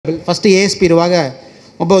First ASP ಇರುವಾಗ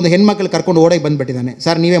ಒಂದು ಹೆಣ್ಮಕ್ಳು ಕರ್ಕೊಂಡು ಓಡೋಗಿ ಬಂದುಬಿಟ್ಟಿದ್ದಾನೆ.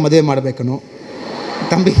 ಸರ್ ನೀವೇ ಮದುವೆ ಮಾಡಬೇಕನು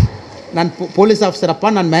ತಂಬಿ, ನಾನು ಪೊಲೀಸ್ ಆಫೀಸರಪ್ಪ,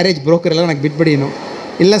 ನಾನು ಮ್ಯಾರೇಜ್ ಬ್ರೋಕರ್ ಎಲ್ಲ ನನಗೆ ಬಿಟ್ಬಿಡಿನು.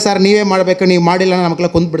 ಇಲ್ಲ ಸರ್ ನೀವೇ ಮಾಡಬೇಕು, ನೀವು ಮಾಡಿಲ್ಲ ನನ್ನ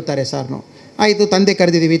ಮಕ್ಕಳು ಕೊಂದುಬಿಡ್ತಾರೆ ಸಾರ್ನು. ಆಯಿತು, ತಂದೆ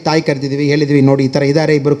ಕರೆದಿದ್ದೀವಿ, ತಾಯಿ ಕರೆದಿದ್ದೀವಿ, ಹೇಳಿದ್ವಿ ನೋಡಿ ಈ ಥರ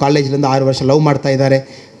ಇದ್ದಾರೆ, ಇಬ್ಬರು ಕಾಲೇಜಿಂದ 6 ವರ್ಷ ಲವ್ ಮಾಡ್ತಾ ಇದ್ದಾರೆ,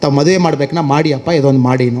 ತಾವು ಮದುವೆ ಮಾಡಬೇಕನ್ನ ಮಾಡಿ ಅಪ್ಪ, ಇದೊಂದು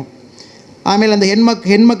ಮಾಡಿನು. ಆಮೇಲೆ ಒಂದು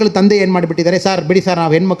ಹೆಣ್ಮಕ್ಳು ತಂದೆ ಏನು ಮಾಡಿಬಿಟ್ಟಿದ್ದಾರೆ, ಸರ್ ಬಿಡಿ ಸರ್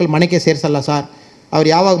ನಾವು ಹೆಣ್ಮಕ್ಳು ಮನೆಗೆ ಸೇರಿಸಲ್ಲ ಸರ್, ಅವ್ರು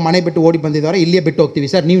ಯಾವಾಗ ಮನೆ ಬಿಟ್ಟು ಓಡಿ ಬಂದಿದ್ದಾರೆ ಇಲ್ಲಿಯೇ ಬಿಟ್ಟು ಹೋಗ್ತೀವಿ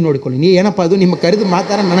ಸರ್, ನೀವು ನೋಡಿಕೊಳ್ಳಿ, ನೀವು ಏನಪ್ಪ ಅದು ನಿಮ್ಮ ಕರೆದು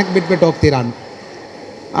ಮಾತಾಡ ನನಗೆ ಬಿಟ್ಬಿಟ್ಟು ಹೋಗ್ತೀರಾ.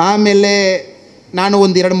 ಆಮೇಲೆ ನಾನು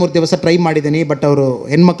ಒಂದು 2-3 ದಿವಸ ಟ್ರೈ ಮಾಡಿದ್ದೀನಿ, ಬಟ್ ಅವರು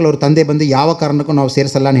ಹೆಣ್ಮಕ್ಳವ್ರ ತಂದೆ ಬಂದು ಯಾವ ಕಾರಣಕ್ಕೂ ನಾವು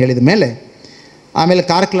ಸೇರಿಸಲ್ಲ ಅಂತ ಹೇಳಿದ ಮೇಲೆ ಆಮೇಲೆ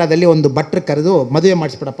ಕಾರ್ಕಳದಲ್ಲಿ ಒಂದು ಭಟ್ರು ಕರೆದು ಮದುವೆ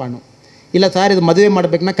ಮಾಡಿಸ್ಬಿಡಪ್ಪ ಅನ್ನು. ಇಲ್ಲ ಸರ್ ಇದು ಮದುವೆ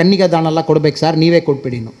ಮಾಡಬೇಕನ್ನ ಕನ್ನಿಗೆ ದಾನೆಲ್ಲ ಕೊಡ್ಬೇಕು ಸರ್, ನೀವೇ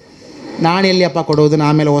ಕೊಟ್ಬಿಡಿನು. ನಾನು ಎಲ್ಲಿ ಅಪ್ಪ ಕೊಡೋದು,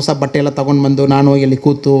 ಆಮೇಲೆ ಹೊಸ ಬಟ್ಟೆ ಎಲ್ಲ ತೊಗೊಂಡು ಬಂದು ನಾನು ಎಲ್ಲಿ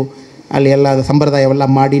ಕೂತು ಅಲ್ಲಿ ಎಲ್ಲ ಸಂಪ್ರದಾಯವೆಲ್ಲ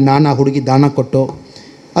ಮಾಡಿ ನಾನು ಆ ಹುಡುಗಿ ದಾನ ಕೊಟ್ಟು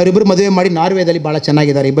ಅವರಿಬ್ಬರು ಮದುವೆ ಮಾಡಿ ನಾರ್ವೇದಲ್ಲಿ ಭಾಳ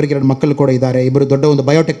ಚೆನ್ನಾಗಿದ್ದಾರೆ, ಇಬ್ಬರಿಗೆ 2 ಮಕ್ಕಳು ಕೂಡ ಇದ್ದಾರೆ, ಇಬ್ಬರು ದೊಡ್ಡ ಒಂದು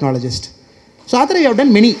ಬಯೋಟೆಕ್ನಾಲಜಿಸ್ಟ್. ಸೊ ಆ ಥರ ವಿ ಹ್ಯಾವ್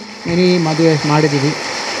ಡನ್ ಮೆನಿ ಮದುವೆ ಮಾಡಿದ್ದೀವಿ.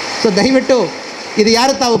 ಸೊ ದಯವಿಟ್ಟು ಇದು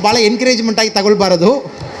ಯಾರು ತಾವು ಭಾಳ ಎನ್ಕರೇಜ್ಮೆಂಟಾಗಿ ತಗೊಳ್ಬಾರದು.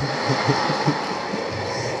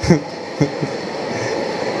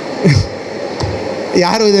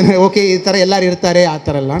 ಯಾರು ಇದನ್ನು ಓಕೆ ಈ ಥರ ಎಲ್ಲರೂ ಇರ್ತಾರೆ ಆ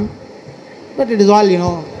ಥರ ಎಲ್ಲ, ಬಟ್ ಇಟ್ ಇಸ್ ಆಲ್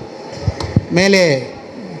ಮೇಲೆ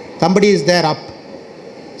somebody is there up,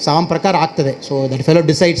 so ಆ ಪ್ರಕಾರ ಆಗ್ತದೆ. ಸೊ ದಟ್ ಫೆಲೋ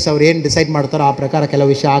ಡಿಸೈಡ್ಸ್, ಅವ್ರು ಏನು ಡಿಸೈಡ್ ಮಾಡ್ತಾರೋ ಆ ಪ್ರಕಾರ ಕೆಲವು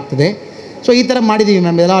ವಿಷಯ ಆಗ್ತದೆ. ಸೊ ಈ ಥರ ಮಾಡಿದ್ದೀವಿ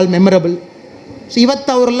ಮ್ಯಾಮ್, ಎಲ್ಲ ಆಲ್ ಮೆಮೊರಬಲ್. ಸೊ ಇವತ್ತು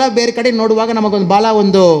ಅವರೆಲ್ಲ ಬೇರೆ ಕಡೆ ನೋಡುವಾಗ ನಮಗೊಂದು ಭಾಳ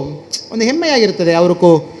ಒಂದು ಹೆಮ್ಮೆಯಾಗಿರ್ತದೆ.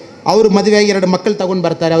 ಅವರು ಮದುವೆಯಾಗಿ 2 ಮಕ್ಕಳು ತೊಗೊಂಡು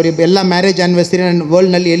ಬರ್ತಾರೆ, ಅವ್ರಿಗೆ ಎಲ್ಲ ಮ್ಯಾರೇಜ್ ಆ್ಯನಿವರ್ಸರಿ ನನ್ನ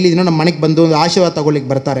ವರ್ಲ್ಡ್ನಲ್ಲಿ ಎಲ್ಲಿದ್ದೀನೋ ನಮ್ಮ ಮನೆಗೆ ಬಂದು ಒಂದು ಆಶೀರ್ವಾದ ತೊಗೊಳ್ಳಿಕ್ಕೆ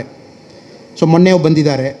ಬರ್ತಾರೆ. ಸೊ ಮೊನ್ನೆ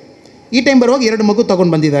ಬಂದಿದ್ದಾರೆ, ಈ ಟೈಮ್ ಬರುವಾಗ 2 ಮಗು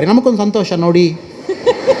ತೊಗೊಂಡು ಬಂದಿದ್ದಾರೆ. ನಮಗೊಂದು ಸಂತೋಷ ನೋಡಿ.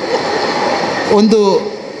 ಒಂದು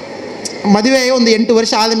ಮದುವೆ ಒಂದು 8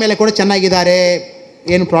 ವರ್ಷ ಆದಮೇಲೆ ಕೂಡ ಚೆನ್ನಾಗಿದ್ದಾರೆ,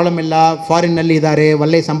 ಏನು ಪ್ರಾಬ್ಲಮ್ ಇಲ್ಲ, ಫಾರಿನ್ನಲ್ಲಿ ಇದ್ದಾರೆ,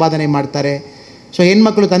 ಒಳ್ಳೆಯ ಸಂಪಾದನೆ ಮಾಡ್ತಾರೆ. ಸೊ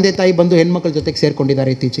ಹೆಣ್ಮಕ್ಳು ತಂದೆ ತಾಯಿ ಬಂದು ಹೆಣ್ಮಕ್ಳ ಜೊತೆಗೆ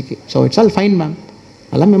ಸೇರಿಕೊಂಡಿದ್ದಾರೆ ಇತ್ತೀಚೆಗೆ. So it's all fine ma'am,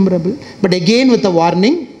 ಎಲ್ಲ memorable, but again with a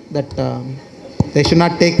warning that they should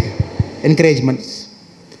not take ಎನ್ಕರೇಜ್ಮೆಂಟ್ಸ್.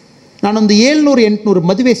 ನಾನೊಂದು 700-800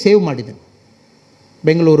 ಮದುವೆ ಸೇವ್ ಮಾಡಿದೆ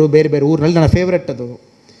ಬೆಂಗಳೂರು, ಬೇರೆ ಬೇರೆ ಊರಿನಲ್ಲಿ. ನನ್ನ ಫೇವ್ರೆಟ್ ಅದು.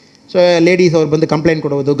 ಸೊ ಲೇಡೀಸ್ ಅವ್ರು ಬಂದು ಕಂಪ್ಲೇಂಟ್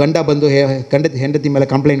ಕೊಡುವುದು, ಗಂಡ ಬಂದು ಹೆಂಡತಿ ಮೇಲೆ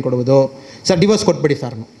ಕಂಪ್ಲೇಂಟ್ ಕೊಡುವುದು, ಸರ್ ಡಿವೋರ್ಸ್ ಕೊಟ್ಬಿಡಿ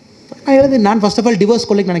ಸರ್. ನಾನು ಹೇಳಿದೆ, ನಾನು ಫಸ್ಟ್ ಆಫ್ ಆಲ್ ಡಿವೋರ್ಸ್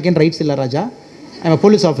ಕೊಡ್ಲಿಕ್ಕೆ ನನಗೇನು ರೈಟ್ಸ್ ಇಲ್ಲ Raja, I am A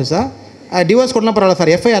police officer. Divorce ಕೊಡೋಣ ಪರವಾಗಿಲ್ಲ ಸರ್,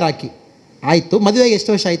 FIR ಹಾಕಿ ಆಯಿತು. ಮದುವೆಗೆ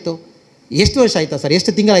ಎಷ್ಟು ವರ್ಷ ಆಯಿತು? ಎಷ್ಟು ವರ್ಷ ಆಯಿತಾ ಸರ್?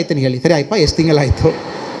 ಎಷ್ಟು ತಿಂಗಳಾಯ್ತು ಹೇಳಿ. ಸರಿ ಆಯ್ತಾ, ಎಷ್ಟು ತಿಂಗಳಾಯಿತು?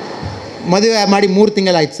 ಮದುವೆ ಮಾಡಿ 3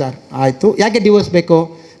 ತಿಂಗಳಾಯ್ತು ಸರ್. ಆಯಿತು, ಯಾಕೆ ಡಿವೋರ್ಸ್ ಬೇಕು?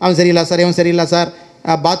 ಅವ್ನು ಸರಿ ಇಲ್ಲ ಸರ್, ಅವನು ಸರಿ ಇಲ್ಲ ಸರ್,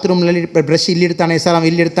 ಬಾತ್ರೂಮ್ನಲ್ಲಿ ಬ್ರಷ್ ಇಲ್ಲಿಡ್ತಾನೆ ಸರ್, ಅವ್ನು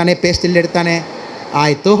ಇಲ್ಲಿಡ್ತಾನೆ, ಪೇಸ್ಟ್ ಇಲ್ಲಿಡ್ತಾನೆ.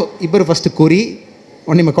 ಆಯಿತು, ಇಬ್ಬರು ಫಸ್ಟ್ ಕೂರಿ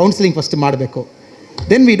ನಿಮ್ಮ ಕೌನ್ಸಿಲಿಂಗ್ ಫಸ್ಟ್ ಮಾಡಬೇಕು.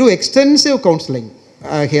 Then we do extensive counselling.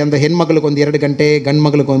 ಒಂದು ಹೆಣ್ಮಗಳಿಗೊಂದು 2 ಗಂಟೆ, ಗಂಡು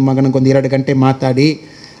ಮಗನಿಗೊಂದು 2 ಗಂಟೆ ಮಾತಾಡಿ,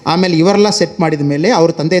 ಆಮೇಲೆ ಇವರೆಲ್ಲ ಸೆಟ್ ಮಾಡಿದ ಮೇಲೆ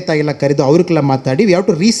ಅವ್ರ ತಂದೆ ತಾಯಿಗೆಲ್ಲ ಕರೆದು ಅವ್ರಿಗೆಲ್ಲ ಮಾತಾಡಿ we have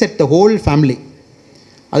to reset the whole family.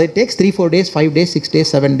 ಅದು takes 3-4 days, 5 days, 6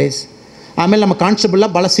 days, 7 days. ಆಮೇಲೆ ನಮ್ಮ ಕಾನ್ಸ್ಟೇಬಲ್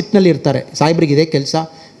ಭಾಳ ಸಿಟ್ಟಿನಲ್ಲಿ ಇರ್ತಾರೆ, ಸಾಹೇಬ್ರಿಗೆ ಇದೇ ಕೆಲಸ,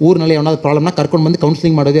 ಊರಿನಲ್ಲಿ ಏನಾದ್ರು ಪ್ರಾಬ್ಲಮ್ನ ಕರ್ಕೊಂಡು ಬಂದು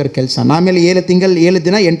ಕೌನ್ಸಿಲಿಂಗ್ ಮಾಡೋದೇ ಅವ್ರ ಕೆಲಸ. ಆಮೇಲೆ 7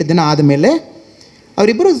 ದಿನ 8 ದಿನ ಆದಮೇಲೆ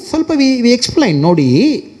ಅವರಿಬ್ಬರು ಸ್ವಲ್ಪ ವಿ ಎಕ್ಸ್ಪ್ಲೈನ್, ನೋಡಿ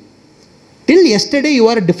till yesterday you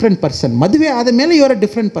are a different person, ಮದುವೆ ಆದಮೇಲೆ you are a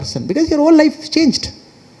different person because your whole life changed.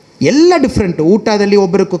 ಎಲ್ಲ ಡಿಫ್ರೆಂಟು. ಊಟದಲ್ಲಿ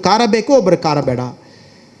ಒಬ್ಬರಿಗೆ ಖಾರ ಬೇಕು, ಒಬ್ಬರಿಗೆ ಖಾರ ಬೇಡ,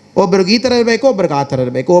 ಒಬ್ರಿಗೆ ಈ ಥರ ಇರಬೇಕು, ಒಬ್ರಿಗೆ ಆ ಥರ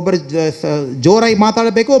ಇರಬೇಕು, ಒಬ್ಬರು ಜೋರಾಗಿ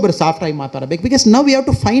ಮಾತಾಡಬೇಕು, ಒಬ್ಬರು ಸಾಫ್ಟಾಗಿ ಮಾತಾಡಬೇಕು. Because now you have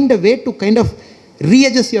to find a way to kind of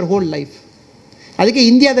ರೀಅಡ್ಜಸ್ಟ್ your whole life. ಅದಕ್ಕೆ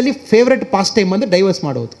ಇಂಡಿಯಾದಲ್ಲಿ ಫೇವ್ರೆಟ್ ಪಾಸ್ಟ್ ಟೈಮ್ ಅಂದರೆ ಡೈವರ್ಸ್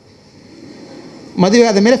ಮಾಡೋದು. ಮದುವೆ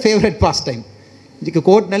ಆದ ಮೇಲೆ ಫೇವ್ರೆಟ್ ಪಾಸ್ಟ್ ಟೈಮ್. ಇದಕ್ಕೆ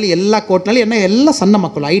ಕೋರ್ಟ್ನಲ್ಲಿ ಎಲ್ಲ ಸಣ್ಣ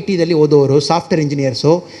ಮಕ್ಕಳು, IT ಓದೋರು, ಸಾಫ್ಟ್ವೇರ್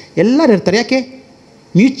ಇಂಜಿನಿಯರ್ಸು ಎಲ್ಲರೂ ಇರ್ತಾರೆ. ಯಾಕೆ?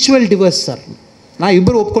 Mutual divorce sir. ನಾವು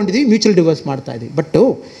ಇಬ್ಬರು ಒಪ್ಕೊಂಡಿದ್ದೀವಿ, ಮ್ಯೂಚುವಲ್ ಡಿವೋರ್ಸ್ ಮಾಡ್ತಾಯಿದ್ದೀವಿ. ಬಟ್ಟು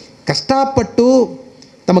ಕಷ್ಟಪಟ್ಟು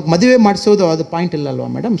ತಮಗೆ ಮದುವೆ ಮಾಡಿಸೋದು ಅದು point ಇಲ್ಲಲ್ವಾ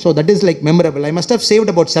madam? So that is like memorable. I must have saved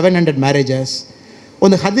about 700 marriages.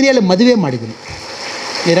 ಒಂದು 17 ಮದುವೆ ಮಾಡಿದ್ದೀನಿ,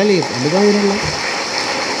 ಇರಲಿ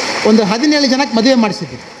ಒಂದು 17 ಜನಕ್ಕೆ ಮದುವೆ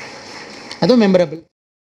ಮಾಡಿಸಿದ್ದೀನಿ, ಅದು ಮೆಮೊರಬಲ್.